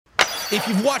If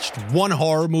you've watched one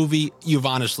horror movie, you've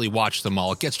honestly watched them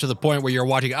all. It gets to the point where you're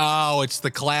watching, oh, it's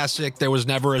the classic. There was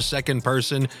never a second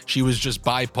person. She was just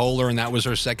bipolar and that was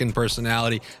her second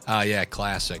personality. Yeah,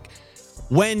 classic.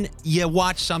 When you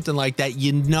watch something like that,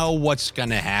 you know what's going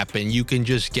to happen. You can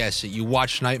just guess it. You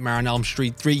watch Nightmare on Elm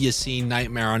Street 3, you see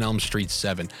Nightmare on Elm Street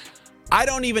 7. I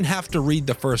don't even have to read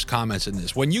the first comments in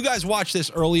this. When you guys watch this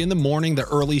early in the morning, the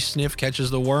early sniff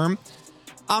catches the worm,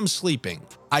 I'm sleeping.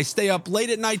 I stay up late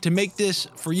at night to make this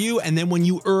for you, and then when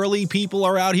you early people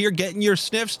are out here getting your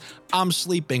sniffs, I'm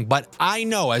sleeping. But I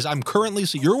know, as I'm currently,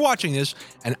 so you're watching this,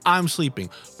 and I'm sleeping,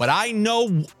 but I know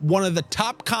one of the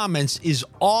top comments is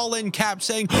all in caps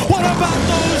saying, what about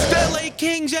those LA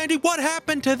Kings, Andy? What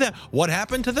happened to them? What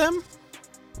happened to them?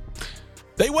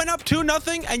 They went up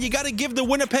 2-0, and you got to give the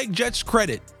Winnipeg Jets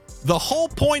credit. The whole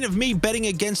point of me betting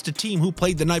against a team who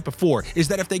played the night before is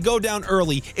that if they go down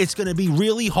early, it's going to be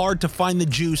really hard to find the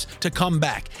juice to come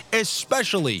back,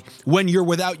 especially when you're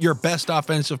without your best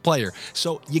offensive player.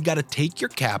 So you got to take your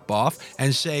cap off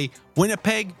and say,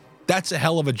 Winnipeg, that's a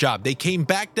hell of a job. They came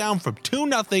back down from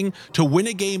 2-0 to win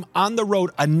a game on the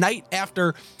road a night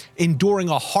after enduring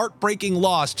a heartbreaking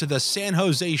loss to the San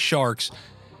Jose Sharks.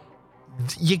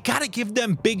 You got to give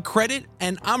them big credit,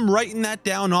 and I'm writing that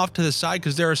down off to the side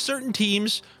because there are certain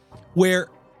teams where,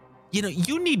 you know,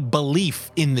 you need belief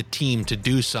in the team to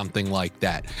do something like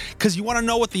that. Because you want to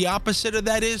know what the opposite of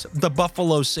that is? The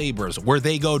Buffalo Sabres, where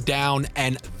they go down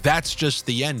and that's just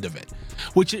the end of it.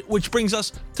 Which brings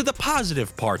us to the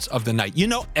positive parts of the night. You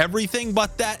know, everything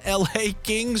but that LA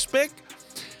Kings pick.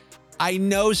 I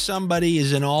know somebody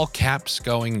is in all caps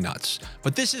going nuts,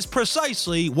 but this is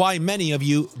precisely why many of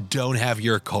you don't have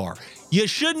your car. You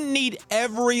shouldn't need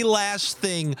every last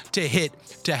thing to hit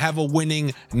to have a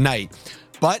winning night.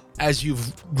 But as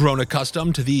you've grown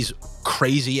accustomed to these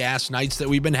crazy ass nights that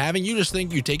we've been having, you just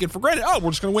think you take it for granted. Oh,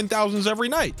 we're just going to win thousands every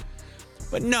night.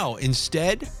 But no,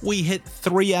 instead, we hit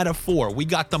 3 out of 4. We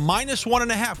got the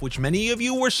 -1.5, which many of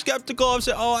you were skeptical of.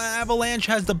 Said, oh, Avalanche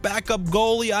has the backup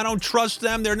goalie. I don't trust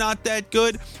them. They're not that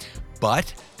good.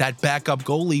 But that backup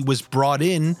goalie was brought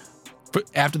in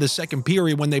after the second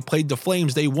period when they played the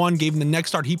Flames. They won, gave him the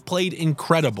next start. He played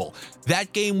incredible.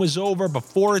 That game was over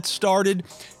before it started.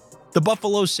 The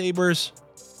Buffalo Sabres,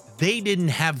 they didn't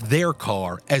have their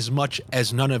car as much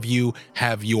as none of you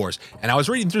have yours. And I was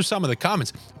reading through some of the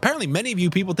comments. Apparently, many of you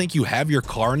people think you have your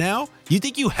car now. You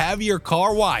think you have your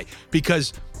car? Why?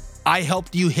 Because I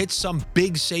helped you hit some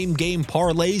big same-game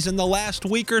parlays in the last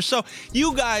week or so.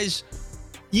 You guys,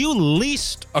 you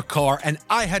leased a car, and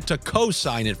I had to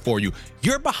co-sign it for you.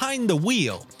 You're behind the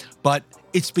wheel, but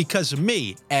it's because of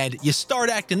me. And you start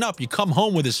acting up. You come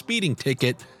home with a speeding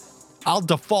ticket. I'll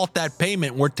default that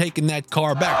payment. We're taking that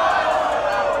car back.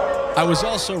 I was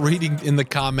also reading in the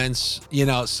comments, you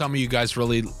know, some of you guys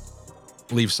really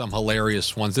leave some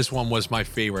hilarious ones. This one was my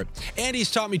favorite. Andy's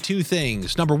taught me 2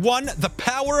 things. Number 1, the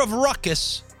power of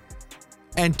ruckus.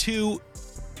 And 2,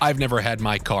 I've never had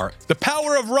my car. The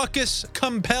power of ruckus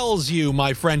compels you,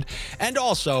 my friend. And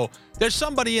also, there's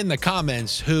somebody in the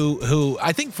comments who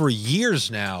I think for years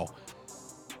now,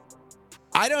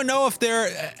 I don't know if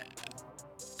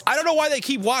I don't know why they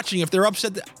keep watching. If they're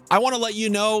upset, I want to let you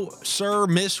know, sir,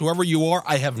 miss, whoever you are,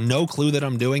 I have no clue that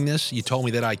I'm doing this. You told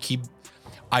me that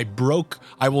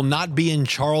I will not be in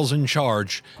Charles in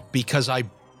charge because I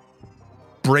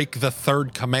break the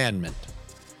 3rd commandment.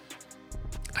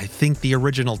 I think the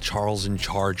original Charles in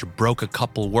charge broke a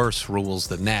couple worse rules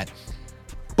than that.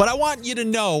 But I want you to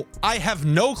know, I have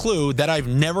no clue that I've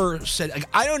never said,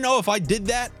 I don't know if I did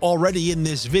that already in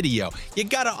this video. You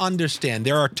got to understand,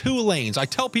 there are 2 lanes. I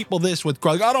tell people this with,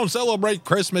 I don't celebrate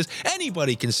Christmas.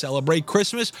 Anybody can celebrate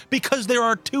Christmas because there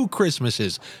are 2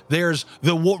 Christmases. There's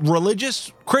the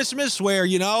religious Christmas where,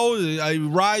 you know, it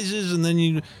rises and then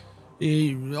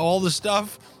you all the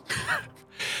stuff.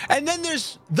 And then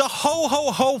there's the ho,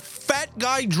 ho, ho, fat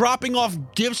guy dropping off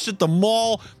gifts at the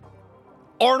mall,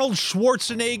 Arnold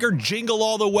Schwarzenegger, Jingle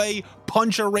All the Way,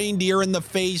 punch a reindeer in the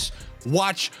face,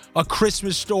 watch A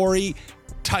Christmas Story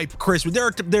type Christmas.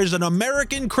 There's an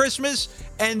American Christmas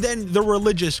and then the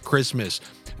religious Christmas.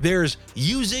 There's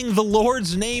using the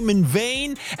Lord's name in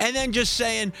vain and then just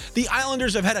saying the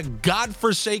Islanders have had a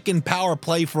godforsaken power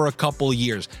play for a couple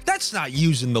years. That's not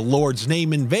using the Lord's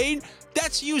name in vain.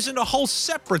 That's using a whole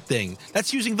separate thing.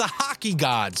 That's using the hockey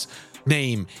god's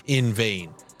name in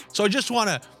vain. So I just want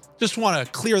to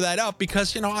clear that up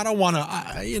because, you know, I don't want to,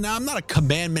 I'm not a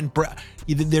commandment.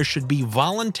 Either there should be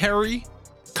voluntary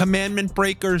commandment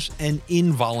breakers and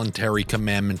involuntary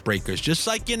commandment breakers. Just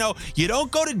like, you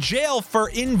don't go to jail for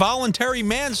involuntary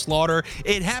manslaughter.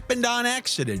 It happened on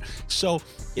accident. So,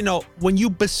 when you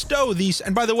bestow these,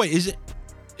 and by the way,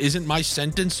 isn't my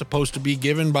sentence supposed to be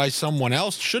given by someone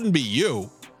else? Shouldn't be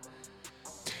you.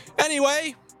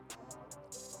 Anyway,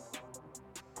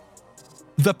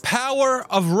 the power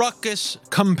of ruckus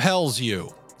compels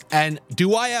you. And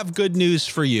do I have good news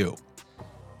for you?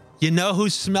 You know who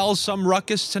smells some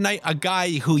ruckus tonight? A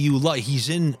guy who you like. He's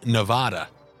in Nevada.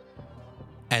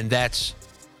 And that's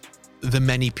the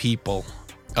many people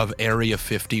of Area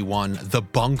 51, the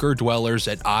bunker dwellers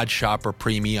at Odd Shopper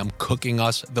Premium, cooking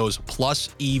us those plus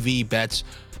EV bets.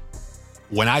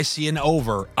 When I see an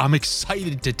over, I'm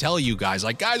excited to tell you guys,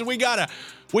 guys, we got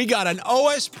an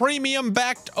OS Premium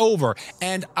backed over.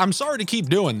 And I'm sorry to keep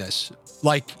doing this.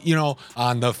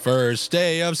 On the first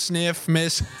day of Sniff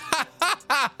Miss.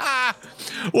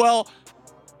 Well,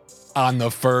 on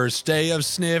the first day of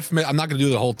Sniff Miss, I'm not going to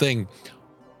do the whole thing,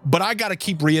 but I got to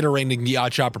keep reiterating the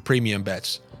Odd Shopper Premium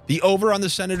bets. The over on the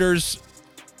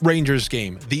Senators-Rangers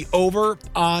game. The over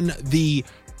on the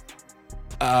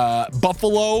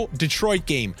Buffalo-Detroit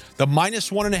game. The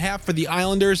 -1.5 for the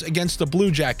Islanders against the Blue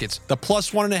Jackets. The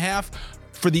 +1.5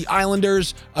 for the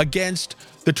Islanders against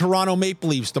the Toronto Maple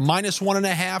Leafs. The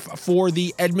 -1.5 for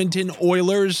the Edmonton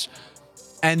Oilers.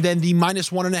 And then the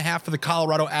 -1.5 for the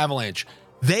Colorado Avalanche.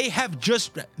 They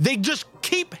just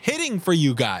keep hitting for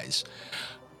you guys.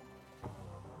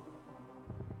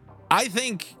 I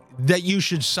think that you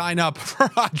should sign up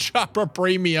for Odd Shopper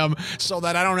Premium so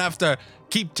that I don't have to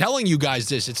keep telling you guys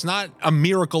this. It's not a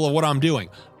miracle of what I'm doing.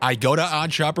 I go to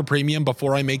Odd Shopper Premium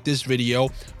before I make this video.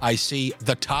 I see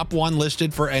the top one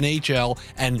listed for NHL,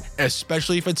 and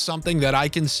especially if it's something that I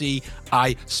can see,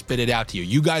 I spit it out to you.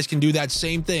 You guys can do that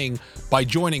same thing by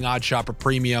joining Odd Shopper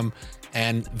Premium,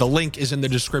 and the link is in the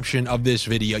description of this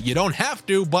video. You don't have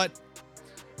to, but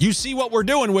you see what we're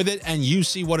doing with it, and you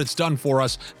see what it's done for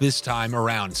us this time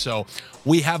around. So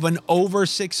we have an over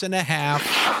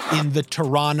 6.5 in the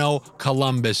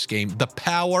Toronto-Columbus game. The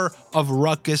power of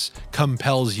ruckus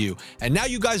compels you. And now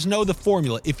you guys know the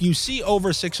formula. If you see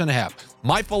over 6.5,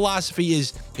 my philosophy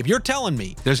is, if you're telling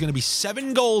me there's going to be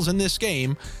 7 goals in this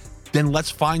game, then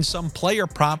let's find some player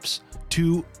props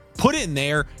to put in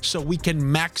there so we can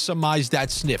maximize that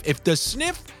sniff. If the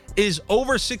sniff is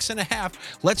over 6.5,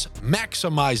 let's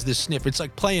maximize this sniff. It's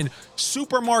like playing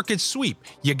supermarket sweep.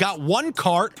 You got one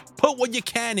cart, put what you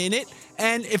can in it,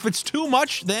 and if it's too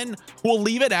much, then we'll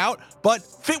leave it out, but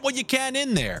fit what you can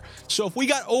in there. So if we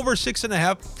got over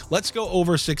 6.5, let's go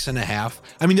over 6.5.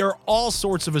 I mean, there are all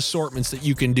sorts of assortments that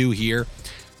you can do here,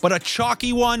 but a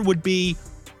chalky one would be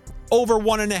over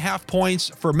 1.5 points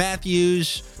for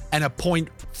Matthews and a point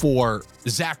for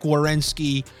Zach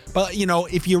Werenski. But,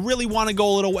 if you really want to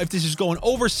go if this is going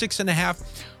over 6.5,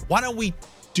 why don't we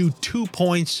do 2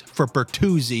 points for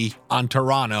Bertuzzi on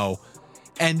Toronto,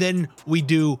 and then we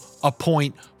do a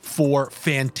point for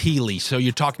Fantilli. So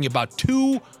you're talking about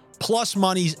 2 plus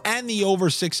monies and the over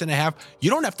 6.5. You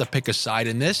don't have to pick a side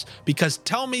in this, because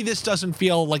tell me this doesn't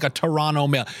feel like a Toronto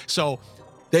mail. So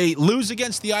they lose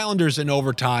against the Islanders in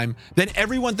overtime. Then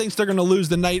everyone thinks they're going to lose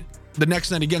the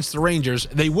next night against the Rangers.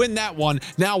 They win that one.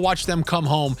 Now watch them come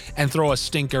home and throw a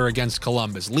stinker against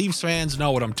Columbus. Leafs fans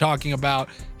know what I'm talking about.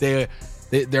 They're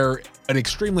an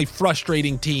extremely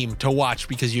frustrating team to watch,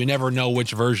 because you never know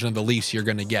which version of the Leafs you're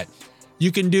going to get.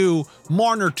 You can do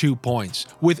Marner 2 points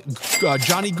with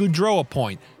Johnny Gaudreau a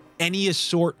point. Any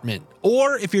assortment.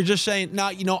 Or if you're just saying, no,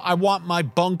 I want my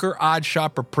bunker Odd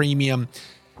Shopper Premium.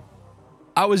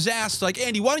 I was asked,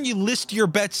 Andy, why don't you list your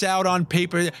bets out on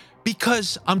paper?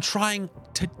 Because I'm trying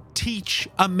to teach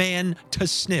a man to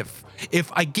sniff.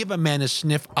 If I give a man a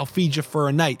sniff, I'll feed you for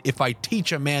a night. If I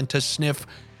teach a man to sniff,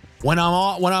 when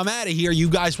I'm out of here, you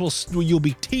guys you'll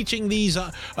be teaching these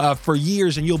for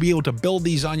years, and you'll be able to build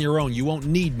these on your own. You won't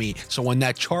need me. So when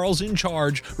that Charles in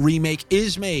Charge remake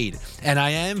is made, and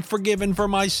I am forgiven for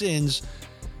my sins,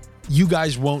 you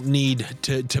guys won't need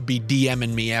to be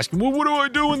DMing me asking, well, what do I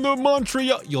do in the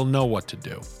Montreal? You'll know what to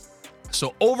do.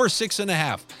 So over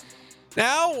 6.5.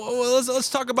 Now, let's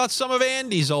talk about some of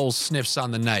Andy's old sniffs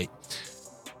on the night.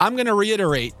 I'm going to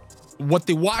reiterate, what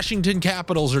the Washington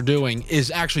Capitals are doing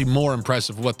is actually more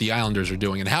impressive than what the Islanders are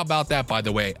doing. And how about that, by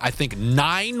the way? I think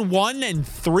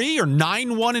 9-1-3 or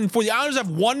 9-1-4. The Islanders have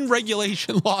 1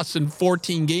 regulation loss in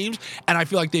 14 games, and I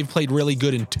feel like they've played really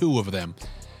good in 2 of them.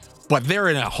 But they're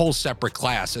in a whole separate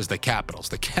class as the Capitals.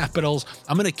 The Capitals,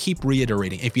 I'm going to keep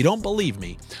reiterating. If you don't believe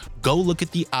me, go look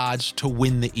at the odds to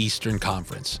win the Eastern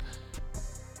Conference.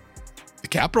 The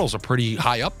Capitals are pretty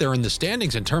high up there in the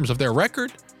standings in terms of their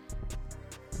record.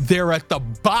 They're at the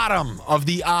bottom of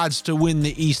the odds to win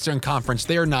the Eastern Conference.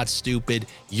 They're not stupid.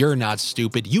 You're not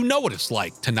stupid. You know what it's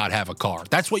like to not have a car.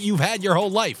 That's what you've had your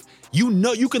whole life. You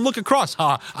know, you can look across.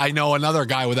 I know another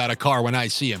guy without a car when I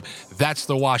see him. That's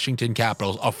the Washington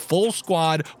Capitals. A full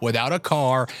squad without a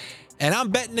car, and I'm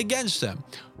betting against them.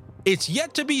 It's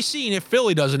yet to be seen if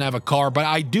Philly doesn't have a car, but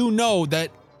I do know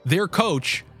that their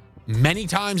coach, many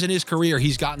times in his career,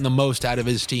 he's gotten the most out of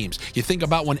his teams. You think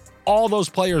about when all those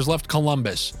players left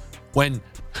Columbus, when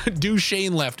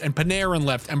Duchesne left and Panarin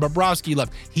left and Bobrovsky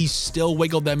left, he still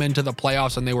wiggled them into the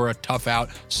playoffs, and they were a tough out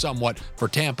somewhat for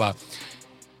Tampa.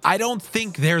 I don't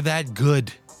think they're that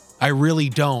good. I really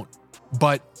don't.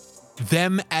 But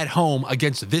them at home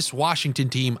against this Washington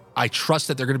team, I trust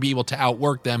that they're going to be able to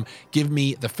outwork them. Give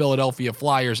me the Philadelphia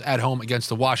Flyers at home against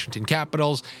the Washington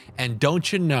Capitals. And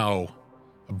don't you know,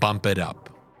 bump it up.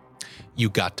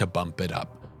 You got to bump it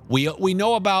up. We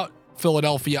know about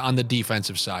Philadelphia on the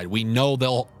defensive side. We know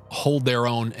they'll hold their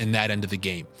own in that end of the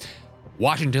game.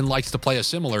 Washington likes to play a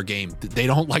similar game. They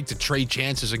don't like to trade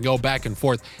chances and go back and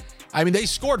forth. I mean, they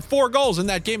scored 4 goals in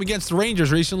that game against the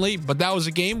Rangers recently, but that was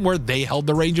a game where they held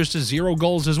the Rangers to 0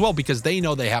 goals as well because they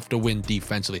know they have to win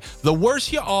defensively. The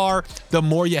worse you are, the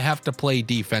more you have to play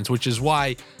defense, which is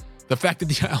why the fact that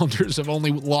the Islanders have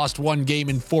only lost 1 game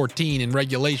in 14 in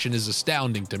regulation is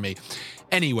astounding to me.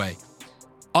 Anyway,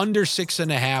 under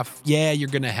 6.5, yeah, you're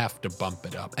going to have to bump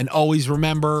it up. And always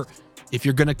remember, if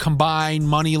you're going to combine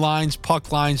money lines,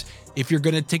 puck lines, if you're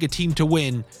going to take a team to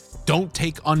win, don't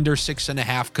take under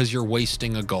 6.5 because you're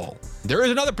wasting a goal. There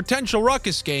is another potential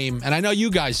ruckus game, and I know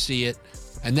you guys see it,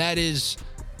 and that is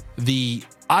the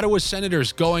Ottawa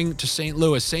Senators going to St.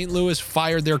 Louis. St. Louis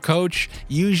fired their coach.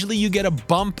 Usually you get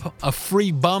a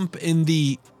free bump in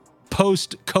the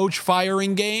post-coach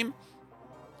firing game.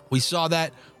 We saw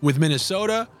that with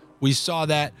Minnesota. We saw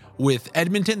that with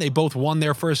Edmonton. They both won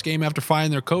their first game after firing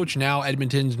their coach. Now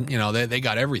Edmonton, they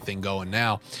got everything going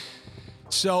now.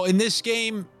 So in this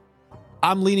game,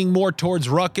 I'm leaning more towards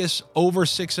ruckus, over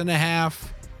 6.5,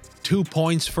 2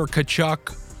 points for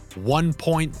Tkachuk, 1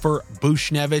 point for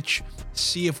Buchnevich.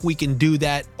 See if we can do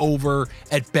that over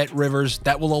at Bet Rivers.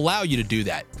 That will allow you to do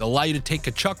that. They'll allow you to take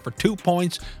Tkachuk for 2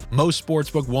 points. Most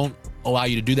sportsbook won't allow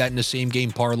you to do that in the same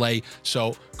game parlay.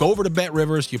 So go over to Bet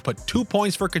Rivers. You put 2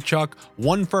 points for Tkachuk,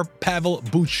 1 for Pavel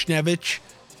Buchnevich,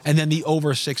 and then the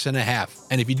over 6.5.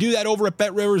 And if you do that over at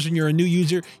Bet Rivers and you're a new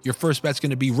user, your first bet's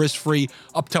going to be risk-free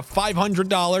up to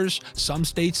 $500. Some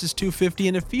states is $250,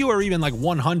 and a few are even like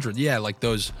 $100. Yeah, like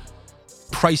those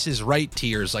Price is Right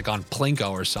tiers, like on Plinko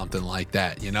or something like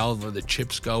that, where the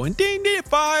chips go and ding, ding,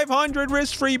 500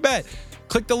 risk-free bet.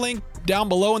 Click the link down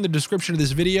below in the description of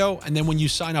this video, and then when you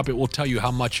sign up, it will tell you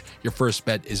how much your first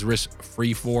bet is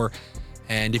risk-free for.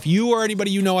 And if you or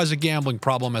anybody you know has a gambling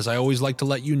problem, as I always like to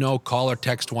let you know, call or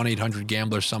text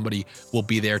 1-800-GAMBLER. Somebody will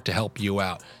be there to help you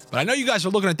out. But I know you guys are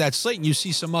looking at that slate and you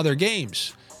see some other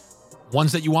games,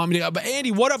 ones that you want me to. But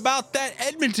Andy, what about that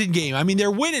Edmonton game? I mean,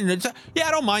 they're winning. Yeah,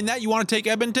 I don't mind that. You want to take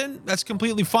Edmonton? That's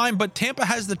completely fine. But Tampa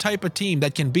has the type of team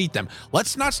that can beat them.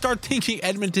 Let's not start thinking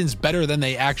Edmonton's better than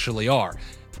they actually are.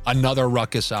 Another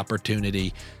ruckus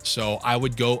opportunity. So I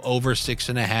would go over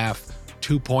 6.5,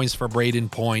 2 points for Braden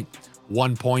Point,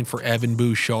 1 point for Evan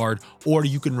Bouchard, or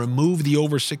you can remove the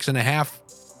over 6.5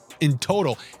 in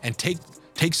total and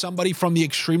take somebody from the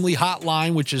extremely hot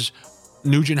line, which is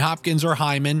Nugent Hopkins or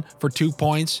Hyman for 2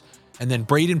 points, and then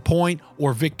Braden Point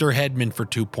or Victor Hedman for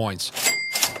 2 points.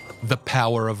 The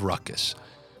power of ruckus.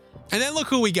 And then look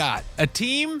who we got. A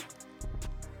team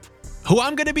who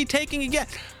I'm going to be taking again.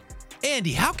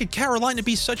 Andy, how could Carolina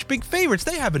be such big favorites?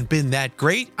 They haven't been that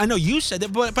great. I know you said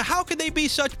that, but how could they be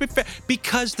such big favorites?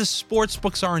 Because the sports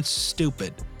books aren't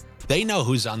stupid. They know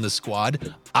who's on the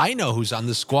squad. I know who's on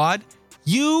the squad.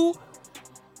 You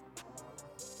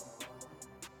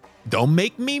don't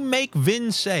make me make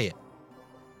Vin say it.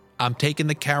 I'm taking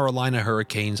the Carolina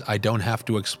Hurricanes. I don't have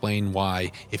to explain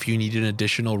why. If you need an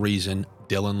additional reason,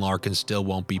 Dylan Larkin still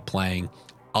won't be playing.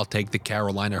 I'll take the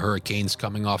Carolina Hurricanes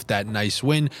coming off that nice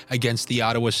win against the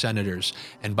Ottawa Senators.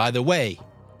 And by the way,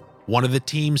 one of the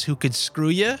teams who could screw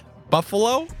you,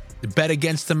 Buffalo, bet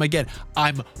against them again.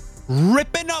 I'm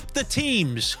ripping up the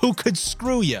teams who could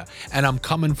screw you, and I'm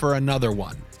coming for another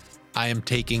one. I am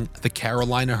taking the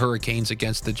Carolina Hurricanes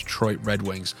against the Detroit Red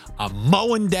Wings. I'm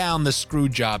mowing down the screw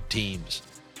job teams.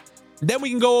 Then we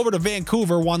can go over to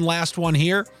Vancouver, one last one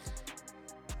here.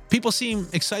 People seem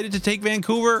excited to take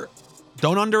Vancouver.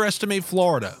 Don't underestimate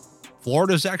Florida.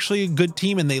 Florida's actually a good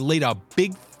team, and they laid a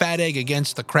big fat egg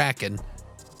against the Kraken.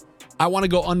 I want to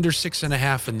go under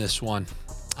 6.5 in this one.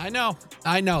 I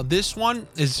know. This one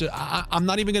is, I'm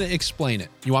not even going to explain it.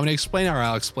 You want me to explain it, or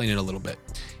I'll explain it a little bit?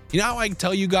 You know how I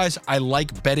tell you guys I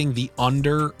like betting the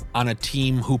under on a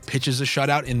team who pitches a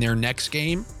shutout in their next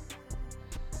game?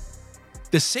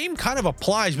 The same kind of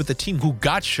applies with the team who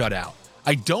got shut out.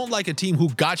 I don't like a team who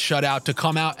got shut out to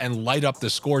come out and light up the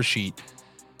score sheet.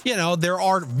 You know, there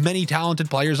are many talented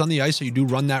players on the ice, so you do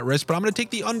run that risk, but I'm going to take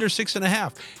the under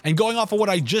 6.5. And going off of what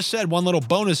I just said, one little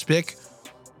bonus pick,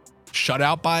 shut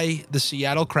out by the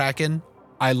Seattle Kraken.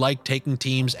 I like taking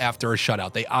teams after a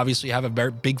shutout. They obviously have a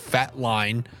very big fat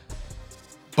line,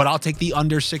 but I'll take the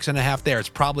under 6.5 there. It's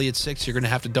probably at 6. You're going to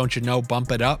have to, don't you know,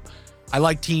 bump it up. I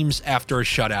like teams after a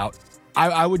shutout.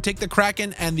 I would take the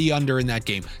Kraken and the under in that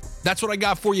game. That's what I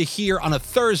got for you here on a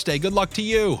Thursday. Good luck to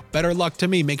you. Better luck to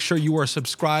me. Make sure you are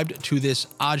subscribed to this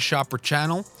Odd Shopper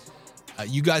channel.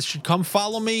 You guys should come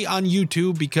follow me on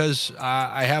YouTube because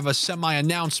I have a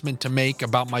semi-announcement to make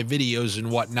about my videos and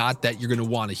whatnot that you're going to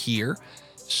want to hear.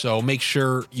 So make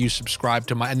sure you subscribe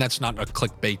to and that's not a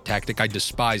clickbait tactic. I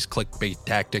despise clickbait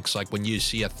tactics, like when you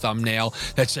see a thumbnail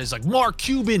that says like Mark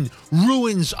Cuban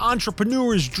ruins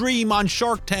entrepreneur's dream on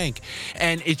Shark Tank,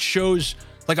 and it shows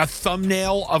like a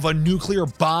thumbnail of a nuclear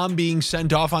bomb being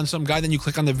sent off on some guy. Then you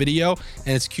click on the video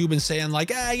and it's Cuban saying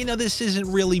like, you know, this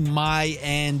isn't really my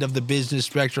end of the business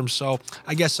spectrum. So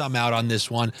I guess I'm out on this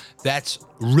one. That's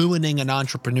ruining an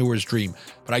entrepreneur's dream.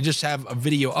 But I just have a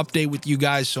video update with you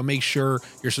guys. So make sure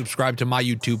you're subscribed to my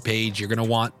YouTube page. You're going to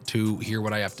want to hear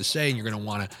what I have to say, and you're going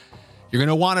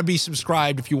to want to be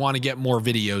subscribed if you want to get more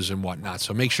videos and whatnot.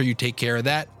 So make sure you take care of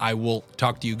that. I will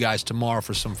talk to you guys tomorrow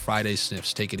for some Friday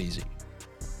sniffs. Take it easy.